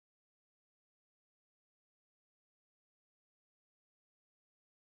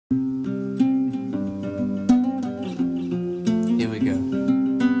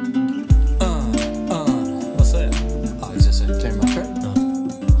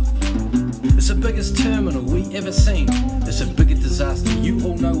the biggest terminal we ever seen. It's a bigger disaster, you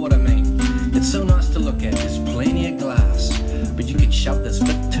all know what I mean. It's so nice to look at, there's plenty of glass, but you could shove this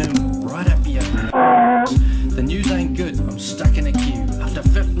fifth terminal right up your ass. The news ain't good, I'm stuck in a queue. After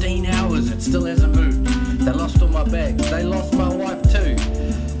 15 hours it still hasn't moved. They lost all my bags, they lost my wife too.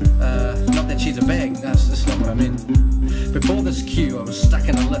 Not that she's a bag, that's not what I meant. Before this queue I was stuck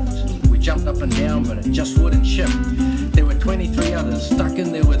in a lift. We jumped up and down but it just wouldn't shift. There were 23 others stuck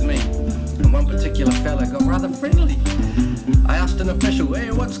in there with me, and one particular fella got rather friendly. I asked an official,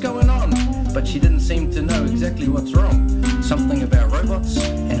 hey, what's going on? But she didn't seem to know exactly what's wrong. Something about robots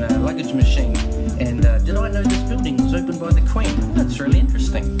and a luggage machine. And did I know this building was opened by the Queen? That's really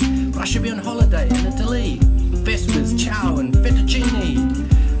interesting. But I should be on holiday in Italy. Vespers, chow and fettuccine.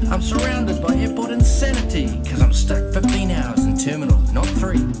 I'm surrounded by airport insanity, cause I'm stuck 15 hours in terminal, not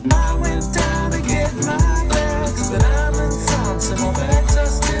 3. I went down to get my bags, but I'm in France and my bags are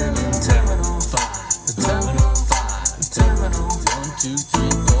still in terminal 5. Terminal 5, terminal 1, 2, 3,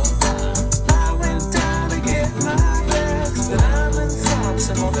 4, 5. I went down to get my bags, but I'm in France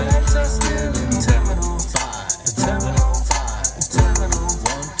and my bags are still in terminal 5. Terminal 5, terminal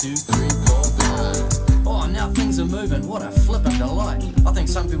 1, 2, 3, 4, 5. Oh, now things are moving, what a flippin' delight. I think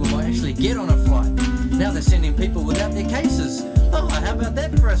some people might actually get on a flight. Now they're sending people without their cases. Oh, how about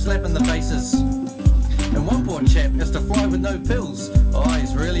that for a slap in the faces? And one poor chap has to fly with no pills. Oh,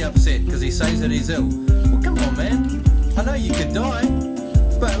 he's really upset because he says that he's ill. Well, come on, man. I know you could die,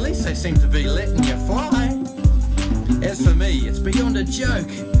 but at least they seem to be letting you fly. As for me, it's beyond a joke.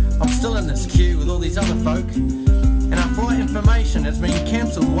 I'm still in this queue with all these other folk, and our flight information has been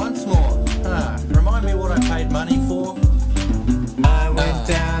cancelled once more. Remind me what I paid money for. I went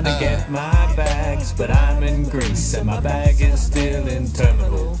down to get my bags, but I'm in Greece and my bag is still in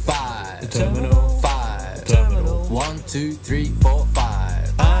terminal 5. Terminal 5, terminal 1, 2, 3, 4,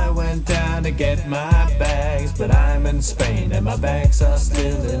 5. I went down to get my bags, but I'm in Spain and my bags are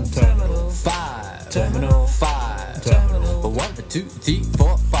still in terminal 5. Terminal 5, terminal 1, 2, 3,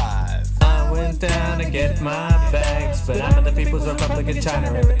 4, 5. I went down to get my bags, but I'm in the People's Republic of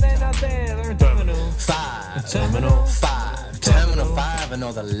China and they're in terminal 5, terminal 5, terminal 5, and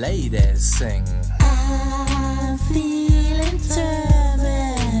all the ladies sing. I'm feeling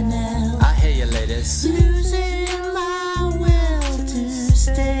terminal. I hear you, ladies. Losing my